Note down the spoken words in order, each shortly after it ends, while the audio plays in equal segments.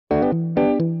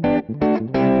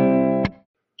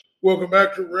Welcome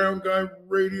back to Round Guy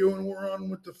Radio, and we're on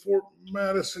with the Fort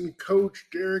Madison coach,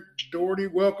 Derek Doherty.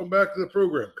 Welcome back to the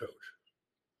program, Coach.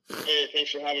 Hey, thanks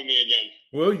for having me again.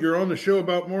 Well, you're on the show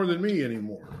about more than me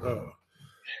anymore.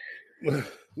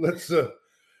 Let's.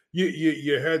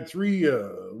 You had three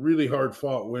really hard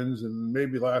fought wins, and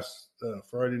maybe last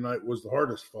Friday night was the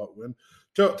hardest fought win.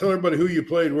 Tell everybody who you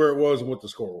played, where it was, and what the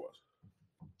score was.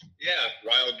 Yeah,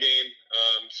 wild game.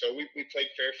 So we played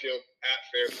Fairfield at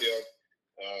Fairfield,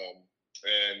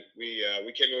 and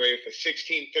we came away with a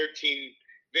 16-13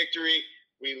 victory.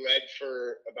 We led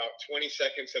for about 20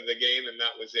 seconds of the game, and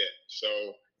that was it. So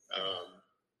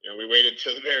we waited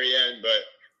till the very end, but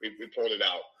we pulled it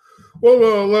out.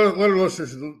 Well, let our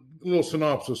listeners a little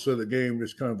synopsis of the game,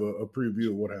 just kind of a preview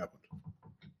of what happened,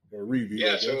 or review.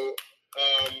 Yeah, so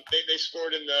they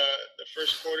scored in the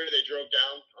first quarter. They drove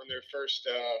down on their first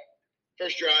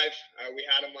drive. We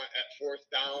had them at fourth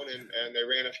down, and they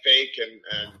ran a fake,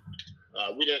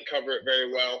 and we didn't cover it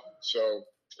very well. So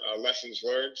lessons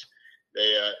learned.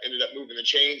 They ended up moving the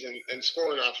chains and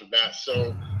scoring off of that.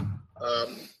 So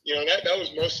that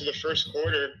was most of the first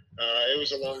quarter. It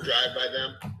was a long drive by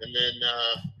them, and then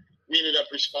we ended up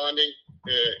responding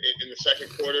in the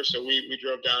second quarter. So we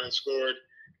drove down and scored,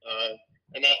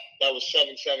 and that was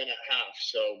 7-7 at half.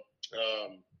 So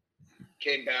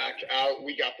came back out.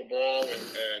 We got the ball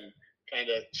and kind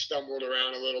of stumbled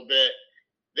around a little bit.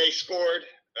 They scored,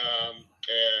 and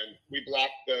we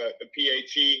blocked the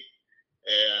PAT,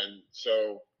 and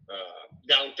so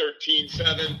down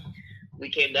 13-7. We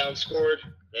came down, scored,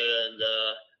 and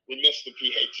we missed the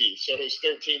PAT. So it was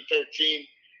 13-13.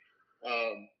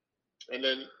 And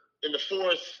then in the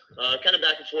fourth, kind of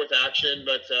back and forth action,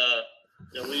 but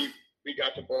we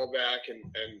got the ball back and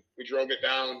we drove it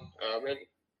down. And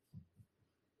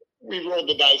we rolled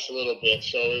the dice a little bit.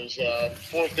 So it was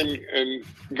fourth and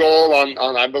goal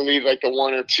on I believe like the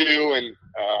 1 or 2,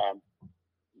 and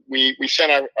we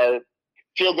sent our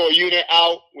field goal unit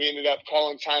out. We ended up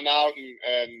calling timeout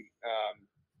and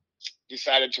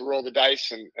decided to roll the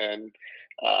dice, and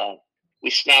we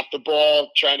snapped the ball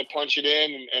trying to punch it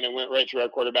in, and it went right through our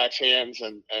quarterback's hands,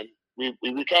 and we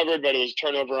recovered, but it was a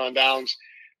turnover on downs.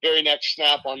 Very next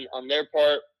snap on their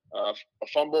part, a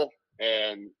fumble,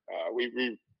 and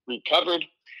we recovered,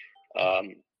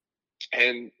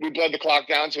 and we bled the clock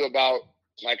down to about,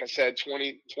 like I said,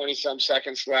 20-some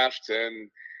seconds left, and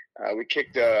we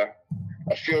kicked a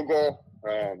field goal,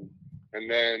 and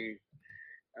then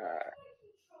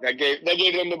that gave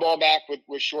them the ball back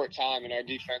with short time, and our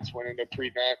defense went into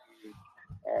prevent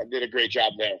and did a great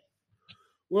job there.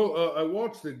 Well, I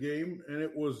watched the game, and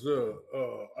it was,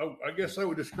 I guess I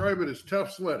would describe it as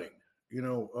tough sledding,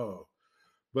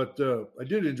 but I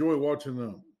did enjoy watching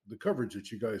the coverage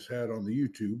that you guys had on the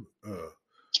YouTube.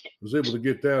 Was able to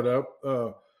get that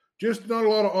up. Just not a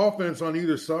lot of offense on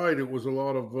either side. It was a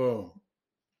lot of,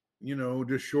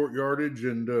 just short yardage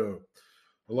and a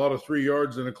lot of 3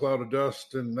 yards in a cloud of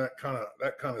dust and that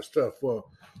kind of stuff.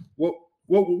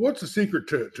 What's the secret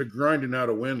to grinding out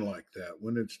a win like that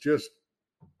when it's just,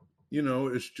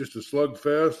 it's just a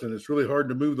slugfest and it's really hard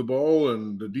to move the ball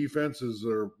and the defenses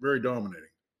are very dominating?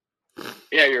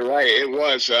 Yeah, you're right. It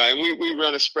was, and we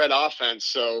run a spread offense,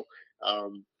 so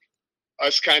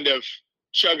us kind of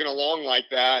chugging along like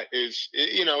that is,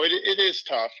 it is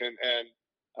tough,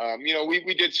 and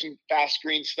we did some fast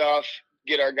screen stuff,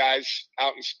 get our guys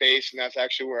out in space, and that's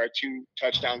actually where our 2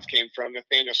 touchdowns came from.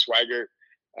 Nathaniel Swigert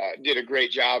did a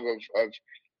great job of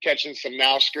catching some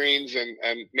now screens and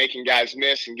making guys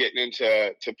miss and getting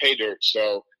into pay dirt.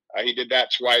 So he did that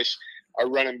twice. Our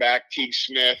running back, Teague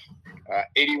Smith,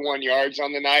 81 yards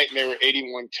on the night, and they were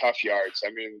 81 tough yards. I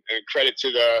mean, and credit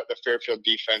to the Fairfield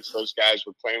defense. Those guys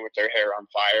were playing with their hair on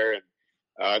fire,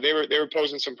 and they were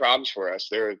posing some problems for us.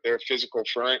 They're a physical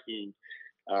front, and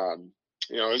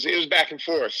it was back and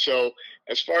forth. So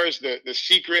as far as the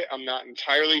secret, I'm not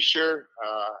entirely sure.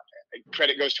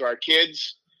 Credit goes to our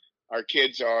kids. Our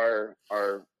kids are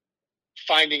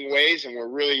finding ways, and we're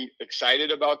really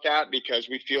excited about that because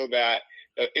we feel that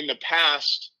in the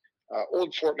past,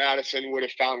 old Fort Madison would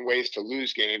have found ways to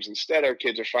lose games. Instead, our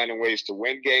kids are finding ways to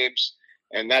win games,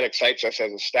 and that excites us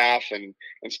as a staff. And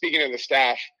speaking of the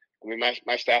staff, I mean,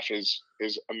 my staff is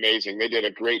amazing. They did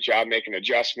a great job making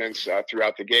adjustments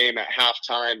throughout the game at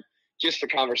halftime. Just the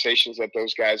conversations that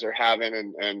those guys are having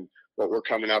and what we're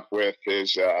coming up with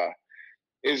is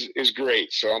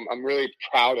great. So I'm really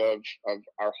proud of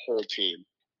our whole team.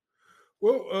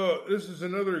 Well, this is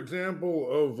another example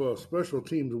of special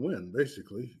teams win,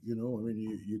 basically.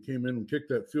 You came in and kicked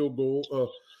that field goal.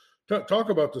 Talk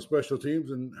about the special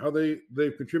teams and how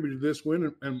they've contributed to this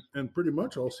win and pretty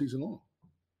much all season long.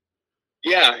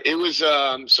 Yeah, it was.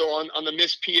 So on the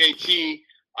missed PAT,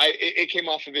 it came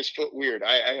off of his foot weird.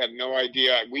 I have no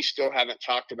idea. We still haven't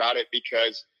talked about it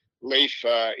because Leif,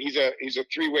 he's a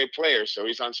three-way player. So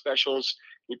he's on specials.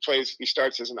 He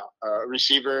starts as a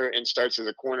receiver and starts as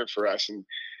a corner for us. And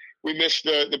we missed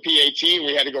the PAT.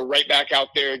 We had to go right back out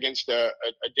there against a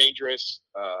dangerous,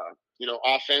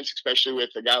 offense, especially with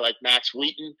a guy like Max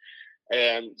Wheaton.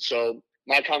 And so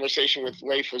my conversation with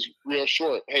Leif was real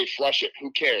short. Hey, flush it.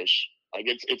 Who cares? Like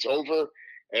it's over.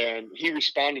 And he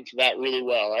responded to that really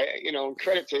well.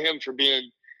 Credit to him for being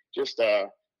just a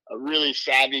really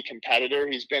savvy competitor.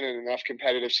 He's been in enough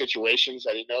competitive situations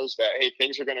that he knows that, hey,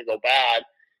 things are going to go bad.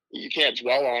 You can't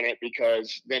dwell on it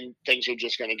because then things are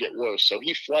just going to get worse. So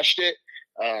he flushed it,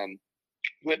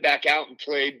 went back out and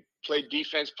played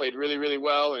defense, played really, really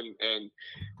well, and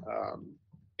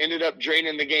ended up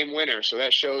draining the game winner. So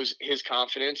that shows his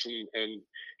confidence, and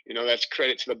that's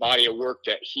credit to the body of work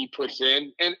that he puts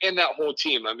in and that whole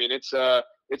team. I mean, it's a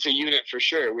unit for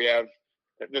sure. We have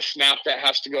the snap that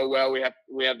has to go well. We have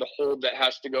the hold that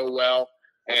has to go well,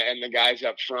 and the guys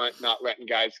up front not letting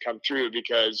guys come through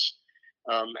because,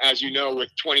 as you know, with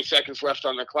 20 seconds left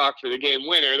on the clock for the game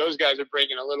winner, those guys are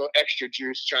bringing a little extra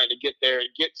juice trying to get there and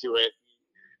get to it.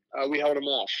 We held them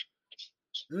off.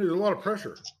 There's a lot of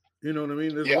pressure. You know what I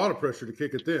mean? There's a lot of pressure to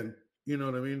kick it in. You know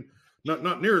what I mean?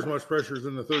 Not near as much pressure as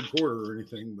in the third quarter or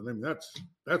anything, but I mean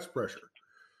that's pressure.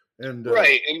 And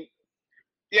right, and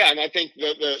I think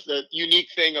the unique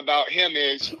thing about him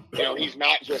is he's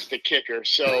not just a kicker,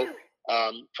 so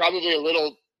probably a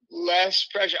little less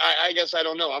pressure. I guess I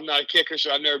don't know. I'm not a kicker,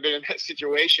 so I've never been in that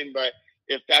situation. But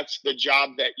if that's the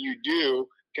job that you do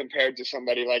compared to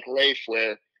somebody like Leif,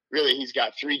 where really he's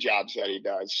got 3 jobs that he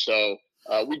does, so.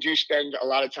 We do spend a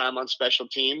lot of time on special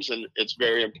teams, and it's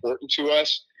very important to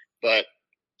us. But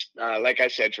like I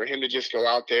said, for him to just go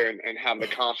out there and have the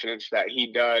confidence that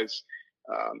he does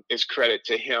is credit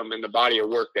to him and the body of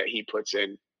work that he puts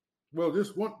in. Well,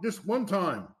 just one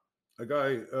time, a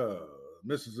guy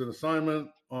misses an assignment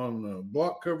on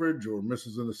block coverage or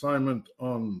misses an assignment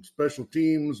on special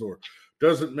teams or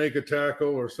doesn't make a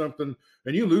tackle or something,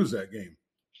 and you lose that game.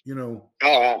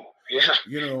 Oh, yeah.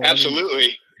 Absolutely. I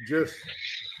mean,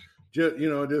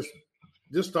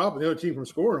 just stopping the other team from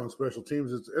scoring on special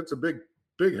teams. It's a big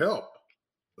help,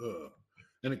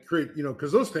 and it create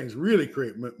because those things really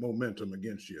create momentum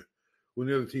against you when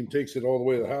the other team takes it all the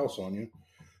way to the house on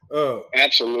you.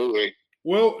 Absolutely.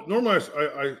 Well, normally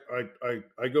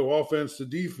I go offense to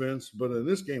defense, but in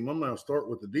this game I'm going to start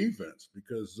with the defense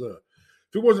because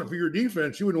if it wasn't for your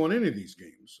defense, you wouldn't win any of these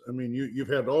games. I mean, you've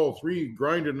had all 3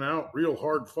 grinding out, real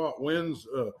hard fought wins.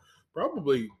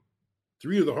 Probably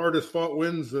 3 of the hardest fought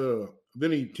wins of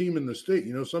any team in the state.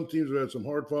 Some teams have had some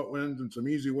hard fought wins and some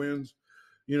easy wins,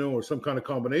 or some kind of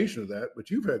combination of that. But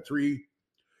you've had three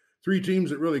teams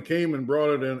that really came and brought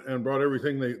it and brought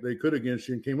everything they could against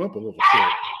you and came up a little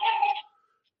short.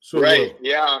 So, right,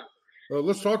 yeah.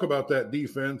 Let's talk about that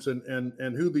defense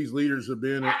and who these leaders have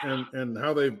been and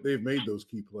how they've made those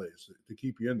key plays to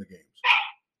keep you in the games.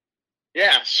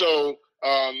 Yeah. So.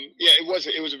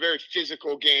 It was a very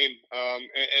physical game,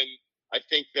 and I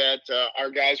think that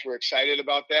our guys were excited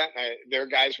about that. Their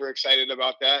guys were excited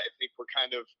about that. I think we're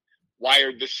kind of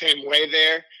wired the same way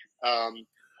there.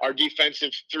 Our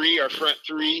defensive 3, our front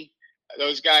 3,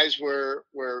 those guys were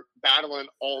battling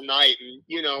all night,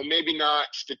 and maybe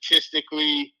not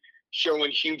statistically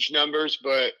showing huge numbers,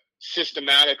 but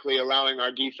systematically allowing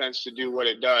our defense to do what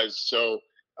it does. So.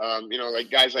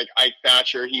 Like guys like Ike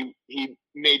Thatcher, he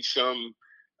made some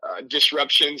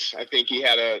disruptions. I think he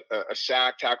had a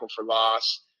sack, tackle for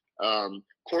loss.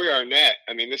 Corey Arnett,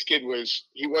 I mean, this kid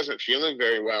he wasn't feeling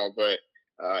very well, but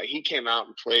he came out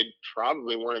and played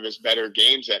probably one of his better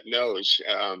games at nose.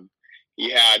 He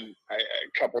had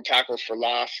a couple tackles for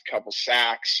loss, a couple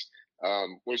sacks,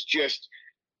 was just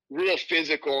real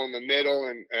physical in the middle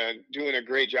and doing a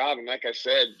great job. And like I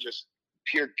said, just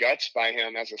pure guts by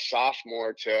him as a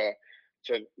sophomore to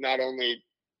not only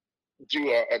do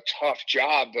a tough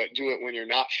job, but do it when you're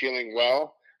not feeling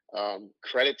well.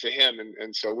 Credit to him.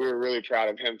 And so we were really proud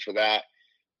of him for that.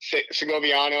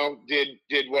 Segoviano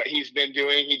did what he's been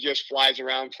doing. He just flies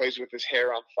around, plays with his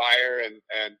hair on fire,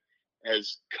 and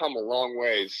has come a long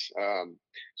ways.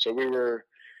 So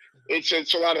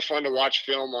it's a lot of fun to watch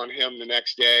film on him the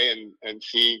next day and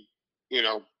see,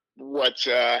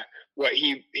 what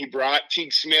he brought.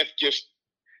 Teague Smith, just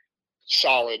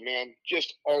solid, man.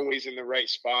 Just always in the right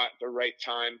spot, the right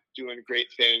time, doing great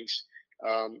things.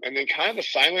 And then kind of a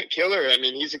silent killer. I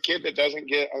mean, he's a kid that doesn't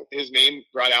get his name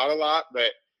brought out a lot,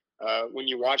 but when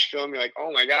you watch film, you're like,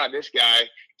 oh my God, this guy,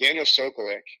 Daniel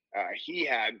Sokolic, he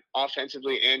had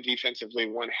offensively and defensively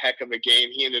one heck of a game.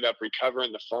 He ended up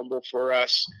recovering the fumble for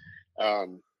us.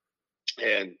 And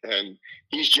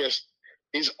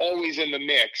he's always in the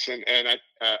mix, and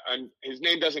his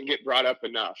name doesn't get brought up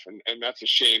enough, and that's a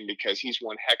shame because he's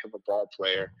one heck of a ball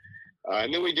player.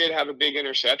 And then we did have a big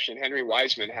interception. Henry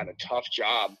Wiseman had a tough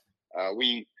job.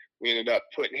 We ended up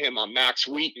putting him on Max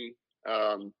Wheaton,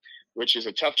 which is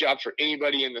a tough job for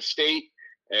anybody in the state,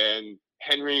 and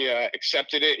Henry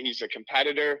accepted it. He's a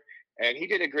competitor, and he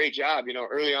did a great job.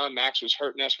 Early on, Max was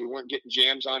hurting us. We weren't getting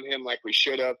jams on him like we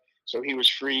should have. So he was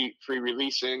free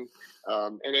releasing,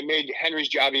 and it made Henry's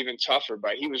job even tougher.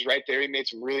 But he was right there. He made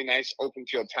some really nice open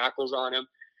field tackles on him.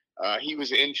 He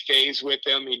was in phase with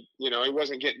them. He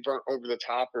wasn't getting burnt over the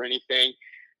top or anything.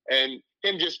 And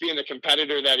him just being the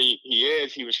competitor that he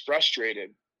is, he was frustrated.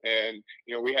 And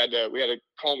we had to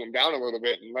calm him down a little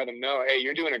bit and let him know, hey,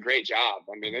 you're doing a great job.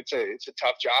 I mean, it's a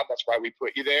tough job. That's why we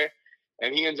put you there.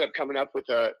 And he ends up coming up with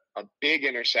a big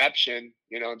interception,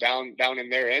 down in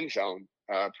their end zone.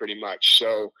 Pretty much.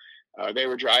 So they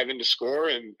were driving to score,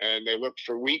 and they looked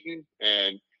for Wheaton,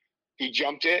 and he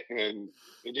jumped it, and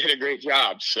he did a great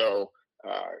job. So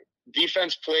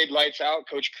defense played lights out.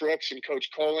 Coach Crooks and Coach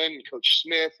Colin, and Coach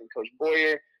Smith and Coach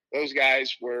Boyer, those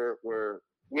guys were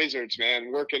wizards,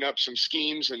 man, working up some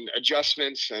schemes and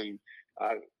adjustments, and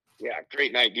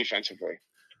great night defensively.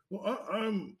 Well,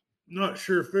 I'm not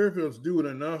sure Fairfield's doing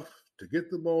enough to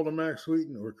get the ball to Max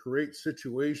Wheaton or create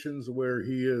situations where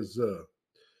he is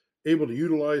able to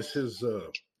utilize his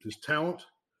talent,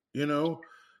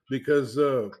 because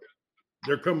they're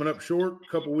coming up short a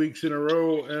couple weeks in a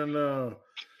row. And,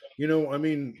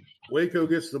 Waco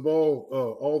gets the ball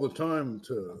all the time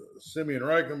to Simeon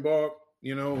Reichenbach,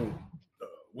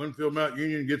 Winfield Mount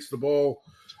Union gets the ball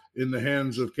in the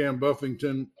hands of Cam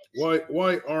Buffington.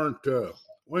 Why aren't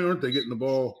they getting the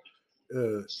ball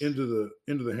into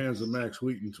the hands of Max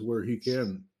Wheaton to where he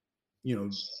can,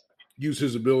 use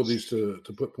his abilities to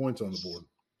put points on the board?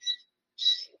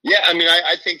 Yeah,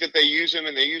 I think that they use him,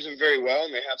 and they use him very well,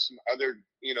 and they have some other,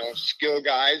 skill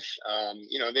guys.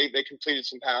 They completed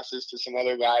some passes to some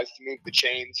other guys to move the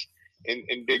chains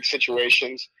in big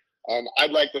situations. I'd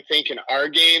like to think in our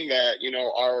game that,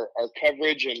 our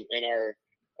coverage and our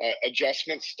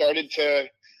adjustments started to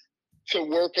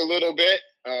work a little bit.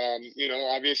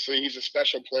 Obviously he's a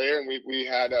special player, and we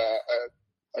had a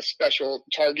special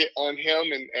target on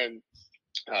him, and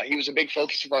he was a big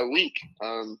focus of our week.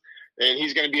 And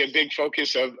he's going to be a big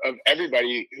focus of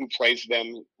everybody who plays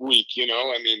them week.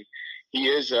 He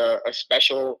is a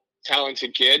special,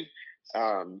 talented kid.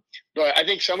 But I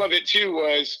think some of it too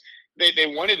was they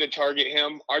wanted to target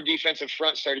him. Our defensive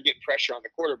front started getting pressure on the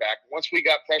quarterback. Once we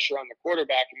got pressure on the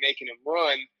quarterback and making him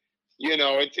run,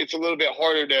 it's a little bit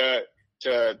harder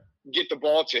to get the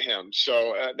ball to him.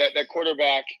 So that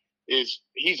quarterback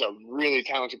he's a really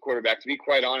talented quarterback. To be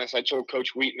quite honest, I told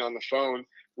Coach Wheaton on the phone,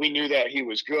 we knew that he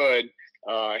was good.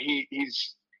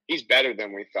 He's better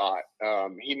than we thought.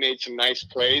 He made some nice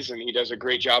plays, and he does a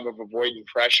great job of avoiding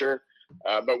pressure.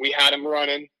 But we had him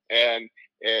running, and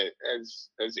as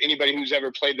anybody who's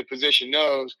ever played the position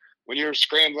knows, when you're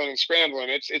scrambling,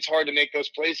 it's hard to make those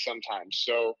plays sometimes.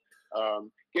 So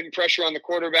getting pressure on the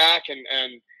quarterback and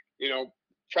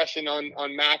pressing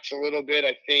on Max a little bit,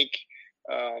 I think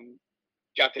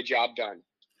got the job done.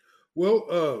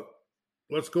 Well,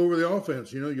 let's go over the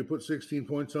offense. You put 16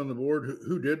 points on the board.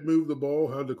 Who did move the ball?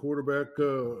 How the quarterback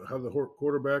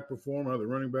perform? How the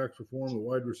running backs perform? The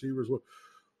wide receivers? What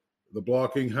the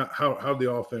blocking? How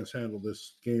the offense handle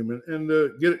this game and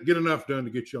get enough done to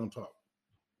get you on top?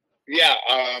 Yeah,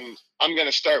 I'm going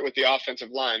to start with the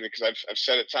offensive line because I've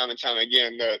said it time and time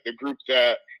again. The group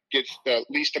that gets the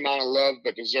least amount of love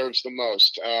but deserves the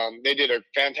most. They did a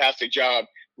fantastic job.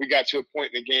 We got to a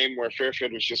point in the game where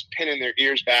Fairfield was just pinning their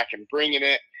ears back and bringing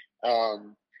it. Our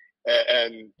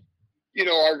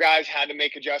guys had to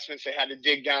make adjustments. They had to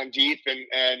dig down deep,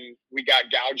 and we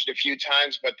got gouged a few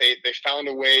times, but they found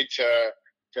a way to,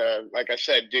 like I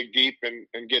said, dig deep and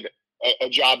get a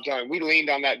job done. We leaned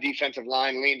on that defensive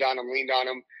line, leaned on them.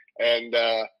 And,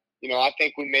 I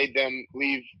think we made them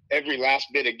leave every last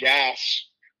bit of gas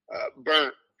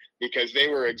burnt because they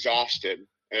were exhausted.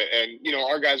 And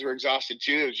our guys were exhausted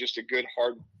too. It was just a good,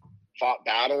 hard-fought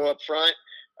battle up front.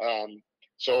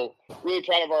 So really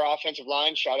proud of our offensive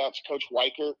line. Shout out to Coach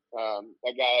Weicker.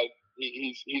 That guy,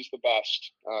 he's the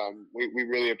best. We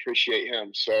really appreciate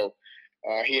him. So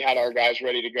he had our guys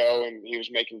ready to go, and he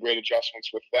was making great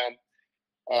adjustments with them.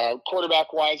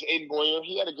 Quarterback-wise, Aiden Boyer,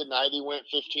 he had a good night. He went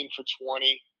 15 for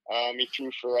 20. He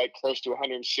threw for close to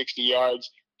 160 yards.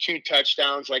 2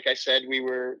 touchdowns. Like I said, we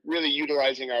were really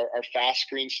utilizing our fast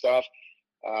screen stuff.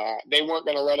 They weren't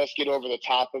going to let us get over the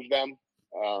top of them,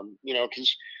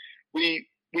 because we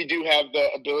do have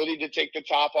the ability to take the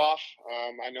top off.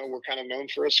 I know we're kind of known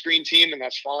for a screen team, and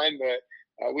that's fine,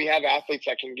 but we have athletes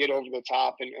that can get over the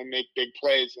top and make big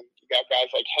plays. And you got guys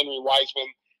like Henry Wiseman,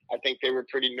 I think they were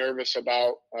pretty nervous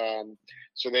about,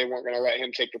 so they weren't going to let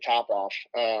him take the top off.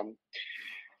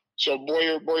 So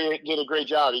Boyer did a great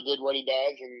job. He did what he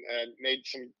does and made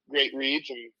some great reads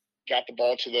and got the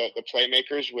ball to the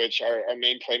playmakers, which our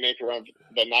main playmaker of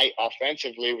the night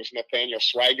offensively was Nathaniel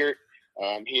Swigert.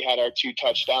 He had our 2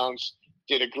 touchdowns,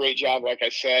 did a great job, like I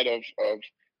said, of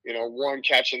one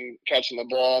catching the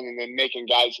ball and then making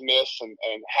guys miss and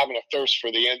having a thirst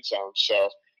for the end zone. So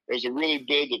it was a really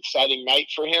big, exciting night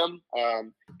for him.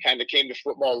 Kind of came to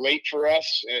football late for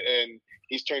us, and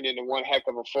he's turned into one heck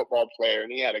of a football player.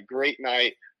 And he had a great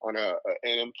night on an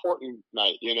important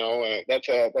night. That's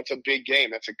a big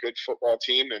game. That's a good football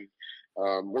team, and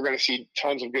we're going to see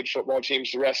tons of good football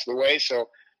teams the rest of the way. So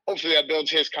hopefully that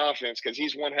builds his confidence, because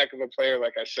he's one heck of a player,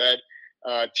 like I said.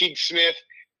 Teague Smith,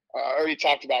 I already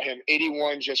talked about him.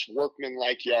 81 just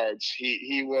workman-like yards.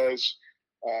 He was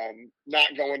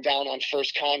not going down on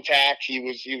first contact. He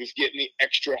was getting the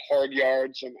extra hard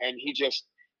yards, and he just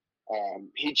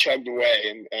he chugged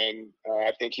away. And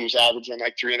I think he was averaging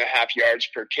like 3.5 yards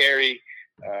per carry.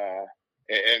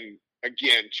 And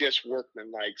again, just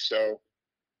workman-like. So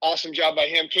awesome job by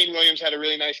him. Kane Williams had a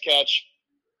really nice catch.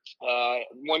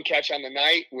 1 catch on the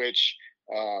night, which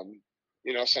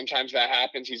sometimes that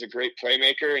happens. He's a great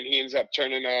playmaker, and he ends up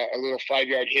turning a little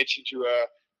 5-yard hitch into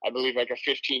I believe like a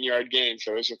 15-yard gain.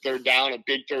 So it was a third down, a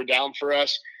big third down for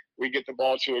us. We get the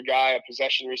ball to a guy, a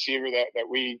possession receiver that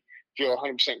we feel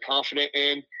 100% confident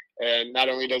in. And not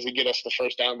only does he get us the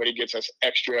first down, but he gets us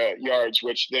extra yards,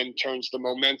 which then turns the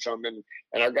momentum. And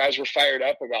our guys were fired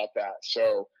up about that.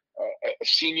 So a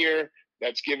senior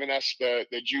that's given us the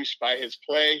juice by his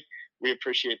play, we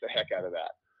appreciate the heck out of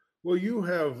that. Well, you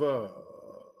have,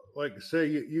 like I say,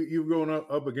 you've gone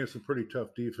up against some pretty tough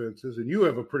defenses, and you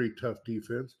have a pretty tough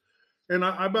defense. And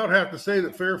I about have to say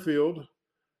that Fairfield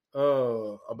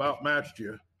about matched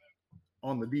you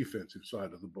on the defensive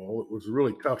side of the ball. It was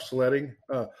really tough sledding.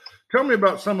 Tell me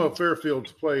about some of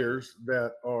Fairfield's players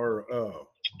that are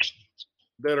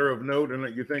of note and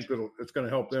that you think that it's going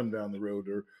to help them down the road,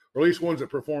 or at least ones that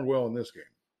performed well in this game.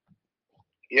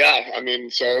 Yeah, I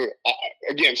mean, so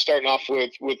again, starting off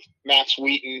with Max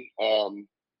Wheaton,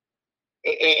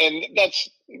 and that's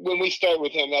when we start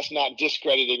with him. That's not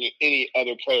discrediting any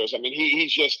other players. I mean,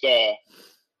 he's just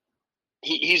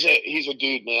he's a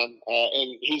dude, man,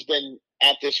 and he's been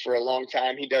at this for a long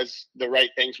time. He does the right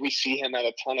things. We see him at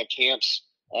a ton of camps,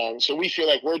 so we feel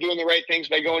like we're doing the right things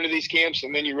by going to these camps.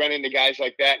 And then you run into guys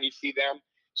like that, and you see them,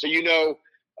 so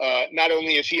not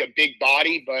only is he a big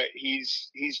body, but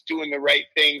he's doing the right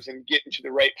things and getting to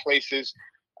the right places.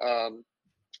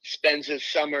 Spends his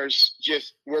summers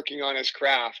just working on his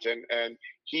craft, and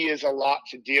he is a lot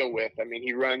to deal with. I mean,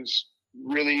 he runs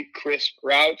really crisp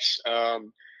routes,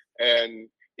 and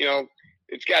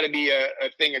it's got to be a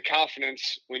thing of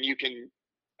confidence when you can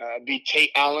be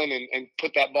Tate Allen and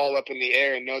put that ball up in the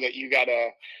air and know that you got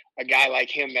a guy like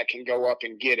him that can go up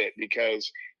and get it,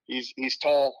 because he's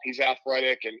tall, he's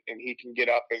athletic, and he can get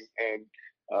up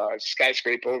and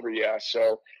skyscrape over you.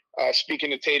 So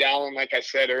speaking of Tate Allen, like I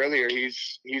said earlier,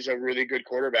 he's a really good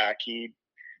quarterback. He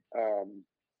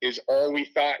is all we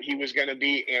thought he was going to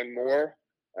be and more.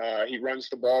 He runs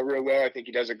the ball real well. I think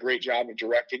he does a great job of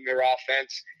directing their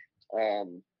offense.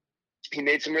 He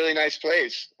made some really nice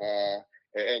plays,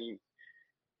 and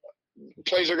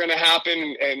plays are going to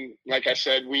happen. And like I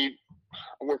said,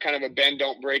 we're kind of a bend,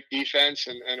 don't break defense,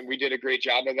 and we did a great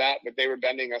job of that, but they were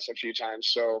bending us a few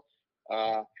times. So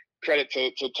credit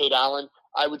to Tate Allen.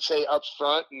 I would say up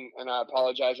front, and I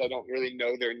apologize, I don't really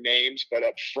know their names, but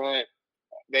up front,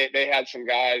 they had some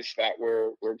guys that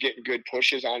were getting good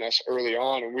pushes on us early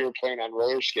on, and we were playing on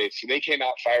roller skates. So they came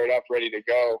out fired up, ready to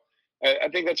go. I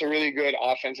think that's a really good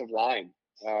offensive line.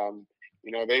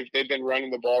 They've been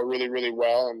running the ball really, really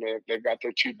well, and they've got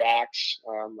their 2 backs.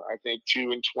 I think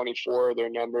 2 and 24 are their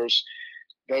numbers.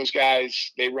 Those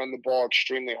guys, they run the ball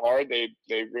extremely hard.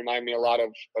 They remind me a lot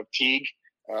of Teague.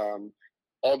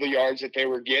 All the yards that they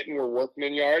were getting were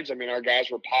workman yards. I mean, our guys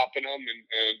were popping them,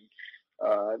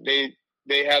 and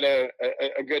they had a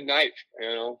good night,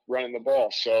 running the ball.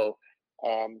 So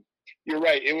you're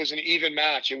right. It was an even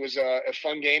match. It was a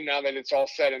fun game now that it's all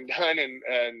said and done, and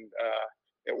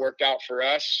it worked out for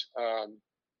us.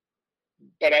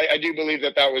 But I do believe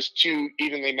that was 2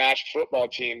 evenly matched football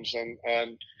teams,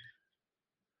 and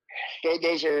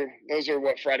those are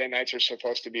what Friday nights are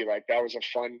supposed to be like. That was a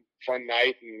fun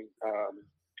night, and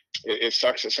it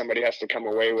sucks that somebody has to come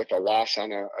away with a loss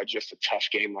on just a tough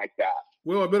game like that.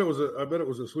 Well, I bet it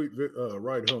was a sweet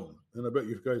ride home, and I bet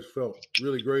you guys felt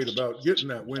really great about getting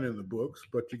that win in the books.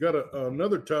 But you got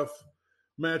another tough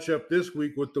matchup this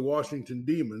week with the Washington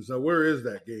Demons. Now, where is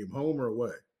that game, home or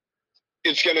away?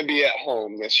 It's going to be at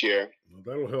home this year. Well,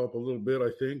 that'll help a little bit,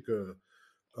 I think.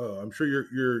 I'm sure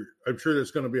I'm sure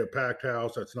there's going to be a packed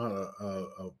house. That's not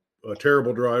a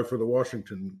terrible drive for the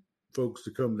Washington folks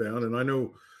to come down, and I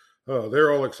know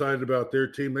they're all excited about their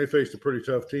team. They faced a pretty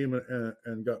tough team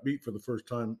and got beat for the first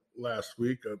time last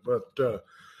week. But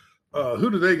who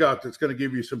do they got that's going to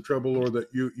give you some trouble, or that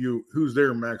who's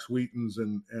their Max Wheatons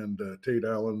and Tate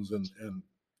Allens and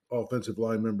offensive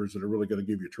line members that are really going to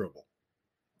give you trouble?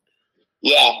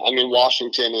 Yeah, I mean,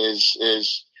 Washington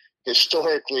is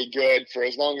historically good for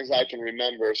as long as I can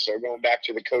remember. So going back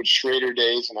to the Coach Schrader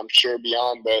days, and I'm sure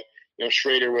beyond, but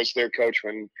Schrader was their coach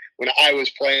when I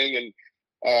was playing,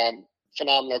 and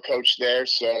phenomenal coach there.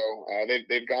 So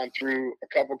they've gone through a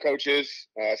couple coaches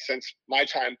since my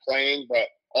time playing, but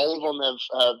all of them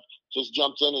have just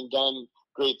jumped in and done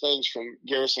great things, from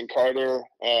Garrison Carter,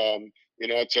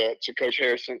 to Coach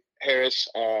Harris,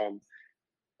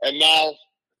 and now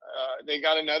they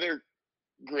got another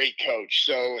great coach.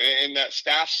 So, and that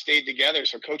staff stayed together.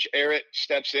 So Coach Arrett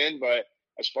steps in, but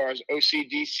as far as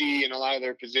OCDC and a lot of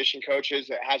their position coaches,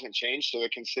 it hasn't changed. So the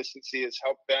consistency has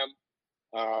helped them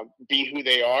be who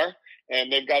they are.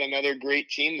 And they've got another great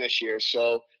team this year.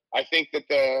 So I think that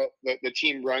the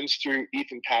team runs through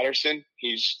Ethan Patterson.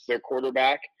 He's their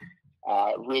quarterback,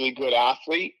 really good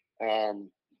athlete.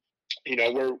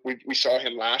 We saw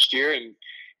him last year, and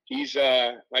he's,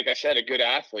 like I said, a good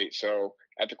athlete. So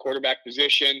at the quarterback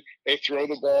position, they throw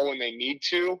the ball when they need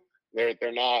to. They're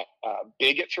not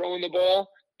big at throwing the ball,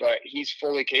 but he's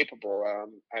fully capable.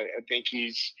 I think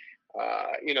he's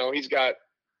got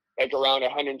like around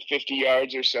 150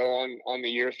 yards or so on the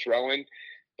year throwing.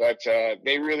 But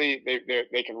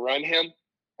they can run him.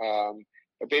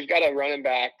 But they've got a running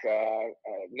back,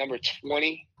 number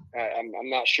 20. I'm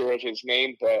not sure of his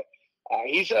name, but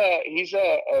he's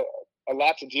a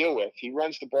lot to deal with. He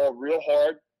runs the ball real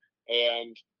hard,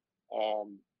 and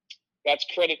that's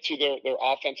credit to their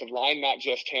offensive line, not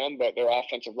just him, but their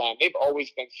offensive line. They've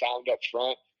always been sound up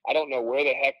front. I don't know where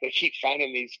the heck they keep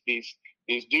finding these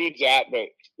dudes at, but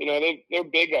they're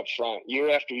big up front year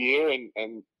after year,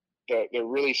 and they're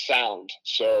really sound.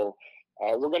 So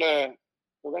we're gonna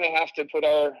have to put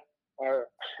our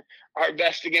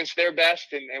best against their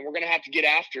best, and we're gonna have to get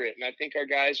after it. And I think our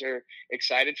guys are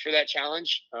excited for that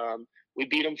challenge. We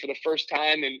beat them for the first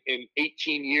time in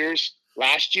 18 years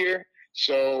last year.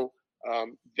 So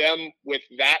them with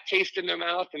that taste in their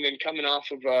mouth, and then coming off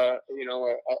of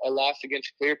a loss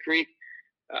against Clear Creek,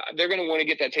 they're going to want to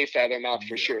get that taste out of their mouth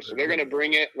for sure. So they're going to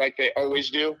bring it like they always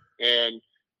do, and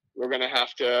we're going to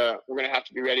have to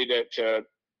be ready to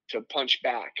punch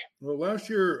back. Well, last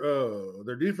year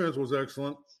their defense was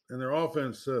excellent, and their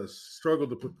offense struggled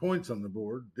to put points on the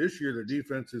board. This year their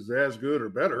defense is as good or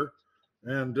better,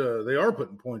 and they are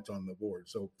putting points on the board.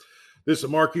 So this is a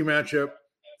marquee matchup.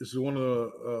 This is one of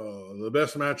the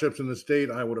best matchups in the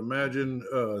state, I would imagine.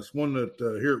 It's one that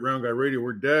here at Round Guy Radio,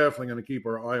 we're definitely going to keep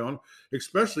our eye on,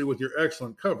 especially with your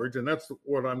excellent coverage. And that's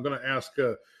what I'm going to ask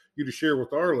you to share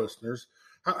with our listeners.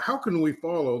 How can we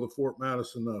follow the Fort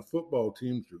Madison football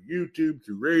team through YouTube,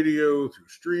 through radio, through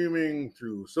streaming,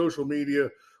 through social media?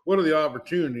 What are the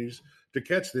opportunities to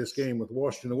catch this game with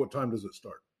Washington, and what time does it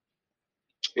start?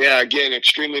 Yeah, again,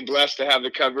 extremely blessed to have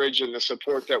the coverage and the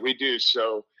support that we do.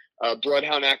 So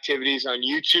Bloodhound Activities on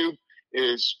YouTube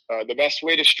is the best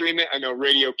way to stream it. I know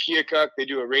Radio Keokuk, they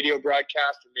do a radio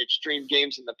broadcast, and they've streamed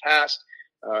games in the past.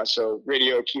 So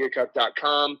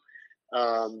radiokeokuk.com.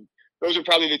 Those are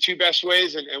probably the two best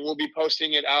ways, and we'll be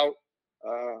posting it out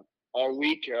all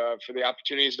week for the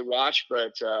opportunities to watch.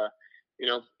 But,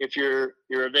 if you're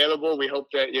available, we hope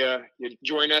that you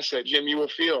join us at Jim Ewell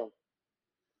Field.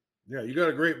 Yeah, you got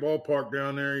a great ballpark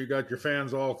down there. You got your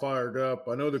fans all fired up.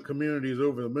 I know the community is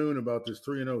over the moon about this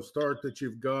 3-0 start that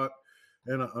you've got,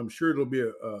 and I'm sure it'll be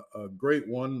a great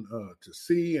one to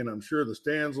see, and I'm sure the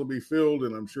stands will be filled,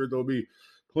 and I'm sure there'll be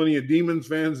plenty of Demons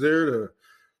fans there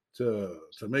to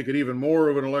make it even more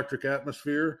of an electric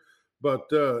atmosphere. But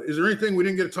is there anything we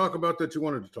didn't get to talk about that you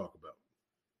wanted to talk about?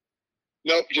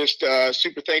 Nope, just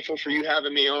super thankful for you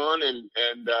having me on, and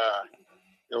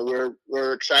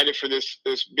we're excited for this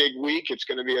big week. It's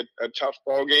going to be a tough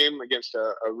ball game against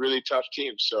a really tough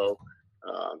team. So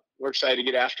we're excited to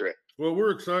get after it. Well,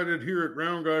 we're excited here at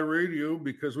Round Guy Radio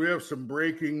because we have some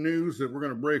breaking news that we're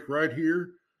going to break right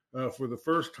here for the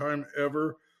first time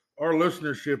ever. Our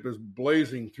listenership is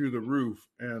blazing through the roof.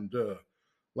 And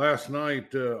last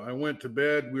night I went to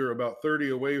bed. We were about 30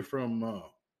 away from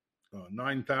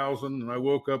 9,000. And I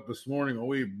woke up this morning,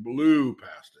 we blew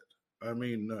past it. I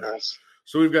mean, Nice.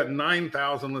 So we've got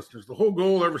 9,000 listeners. The whole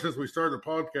goal ever since we started the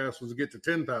podcast was to get to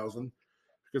 10,000,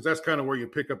 because that's kind of where you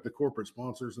pick up the corporate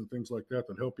sponsors and things like that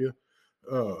help you.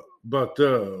 But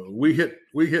we hit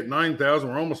 9,000.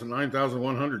 We're almost at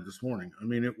 9,100 this morning. I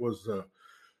mean, it was,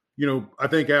 I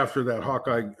think after that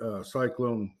Hawkeye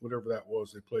Cyclone, whatever that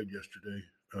was, they played yesterday,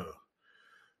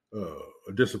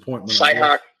 a disappointment.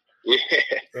 Cyhawk.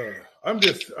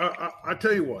 I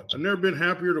tell you what, I've never been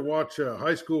happier to watch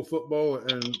high school football,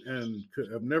 and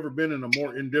I've never been in a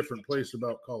more indifferent place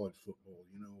about college football.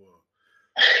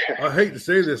 I hate to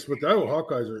say this, but the Iowa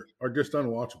Hawkeyes are just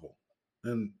unwatchable,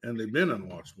 and they've been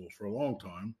unwatchable for a long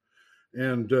time.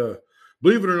 And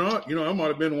believe it or not, I might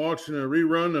have been watching a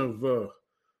rerun of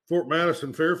Fort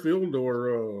Madison Fairfield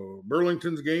or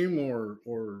Burlington's game or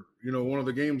one of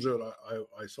the games that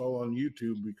I saw on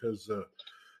YouTube, because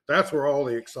that's where all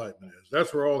the excitement is.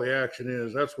 That's where all the action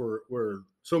is. That's where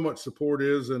so much support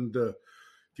is. And if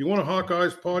you want a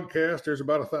Hawkeyes podcast, there's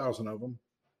about 1,000 of them.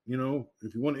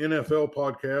 If you want an NFL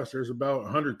podcast, there's about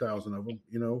 100,000 of them.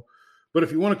 But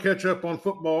if you want to catch up on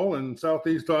football in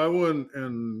Southeast Iowa,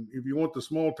 and if you want the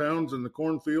small towns and the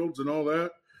cornfields and all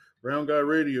that, Brown Guy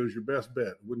Radio is your best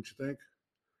bet, wouldn't you think?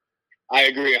 I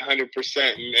agree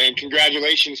 100%. And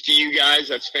congratulations to you guys.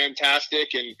 That's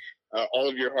fantastic. And all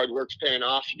of your hard work's paying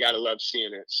off. You got to love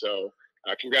seeing it. So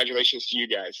congratulations to you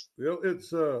guys. Well,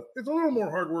 it's a little more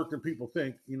hard work than people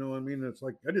think. It's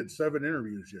like I did 7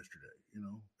 interviews yesterday,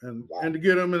 and Wow. And to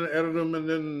get them and edit them and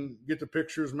then get the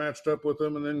pictures matched up with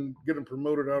them and then get them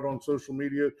promoted out on social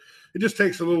media. It just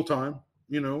takes a little time,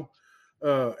 and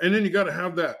then you got to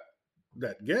have that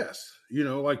guest,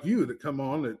 like you, that come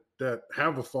on that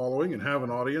have a following and have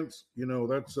an audience.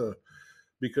 That's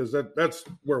because that's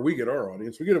where we get our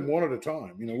audience. We get them one at a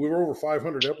time. We're over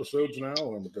 500 episodes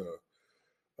now, and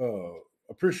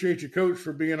appreciate you, Coach,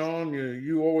 for being on.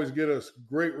 You always get us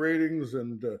great ratings,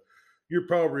 and you're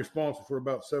probably responsible for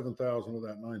about 7,000 of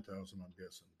that 9,000, I'm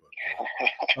guessing.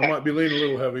 But I might be leaning a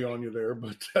little heavy on you there,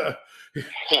 but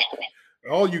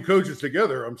all you coaches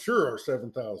together, I'm sure, are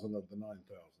 7,000 of the 9,000.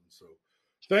 So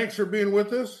thanks for being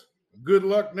with us. Good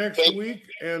luck next week,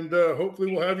 and hopefully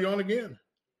we'll have you on again.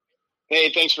 Hey,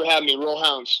 thanks for having me. Roll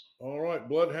Hounds. All right,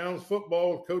 Bloodhounds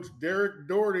football with Coach Derek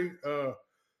Doherty.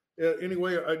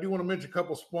 Anyway, I do want to mention a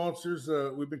couple sponsors.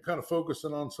 We've been kind of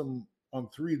focusing on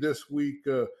 3 this week.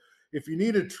 If you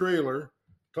need a trailer,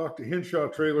 talk to Henshaw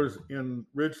Trailers in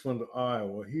Richland,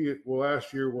 Iowa. He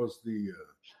last year was the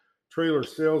Trailer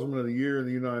Salesman of the Year in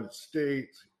the United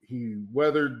States. He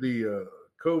weathered the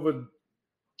COVID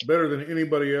better than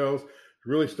anybody else.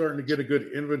 Really starting to get a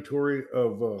good inventory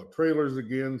of trailers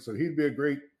again. So he'd be a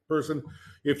great person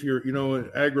if you're,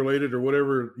 ag-related or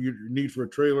whatever your need for a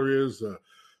trailer is.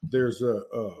 There's a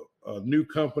new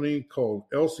company called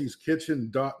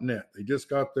elsie'skitchen.net. They just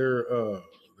got their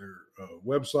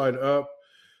website up.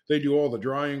 They do all the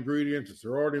dry ingredients.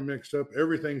 They're already mixed up.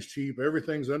 Everything's cheap.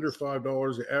 Everything's under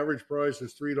 $5. The average price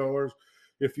is $3.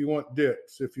 If you want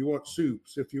dips, if you want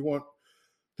soups, if you want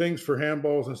things for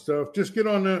handballs and stuff, just get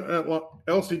on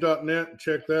elsie.net and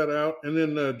check that out. And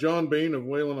then John Bain of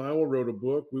Wayland, Iowa, wrote a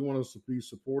book. We want us to be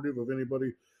supportive of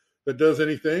anybody that does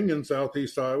anything in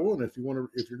Southeast Iowa. And if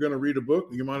you're going to read a book,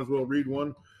 you might as well read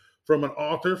one from an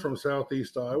author from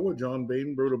Southeast Iowa. John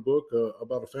Bain wrote a book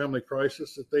about a family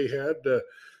crisis that they had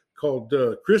called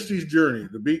Christy's Journey.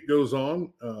 The Beat Goes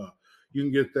On. You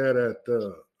can get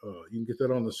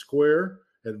that on the Square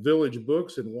at Village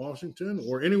Books in Washington,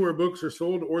 or anywhere books are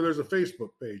sold, or there's a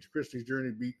Facebook page, Christy's Journey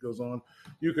Beat Goes On.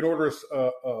 You can order us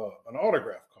an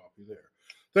autograph copy there.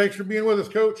 Thanks for being with us,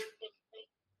 Coach.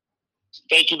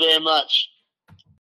 Thank you very much.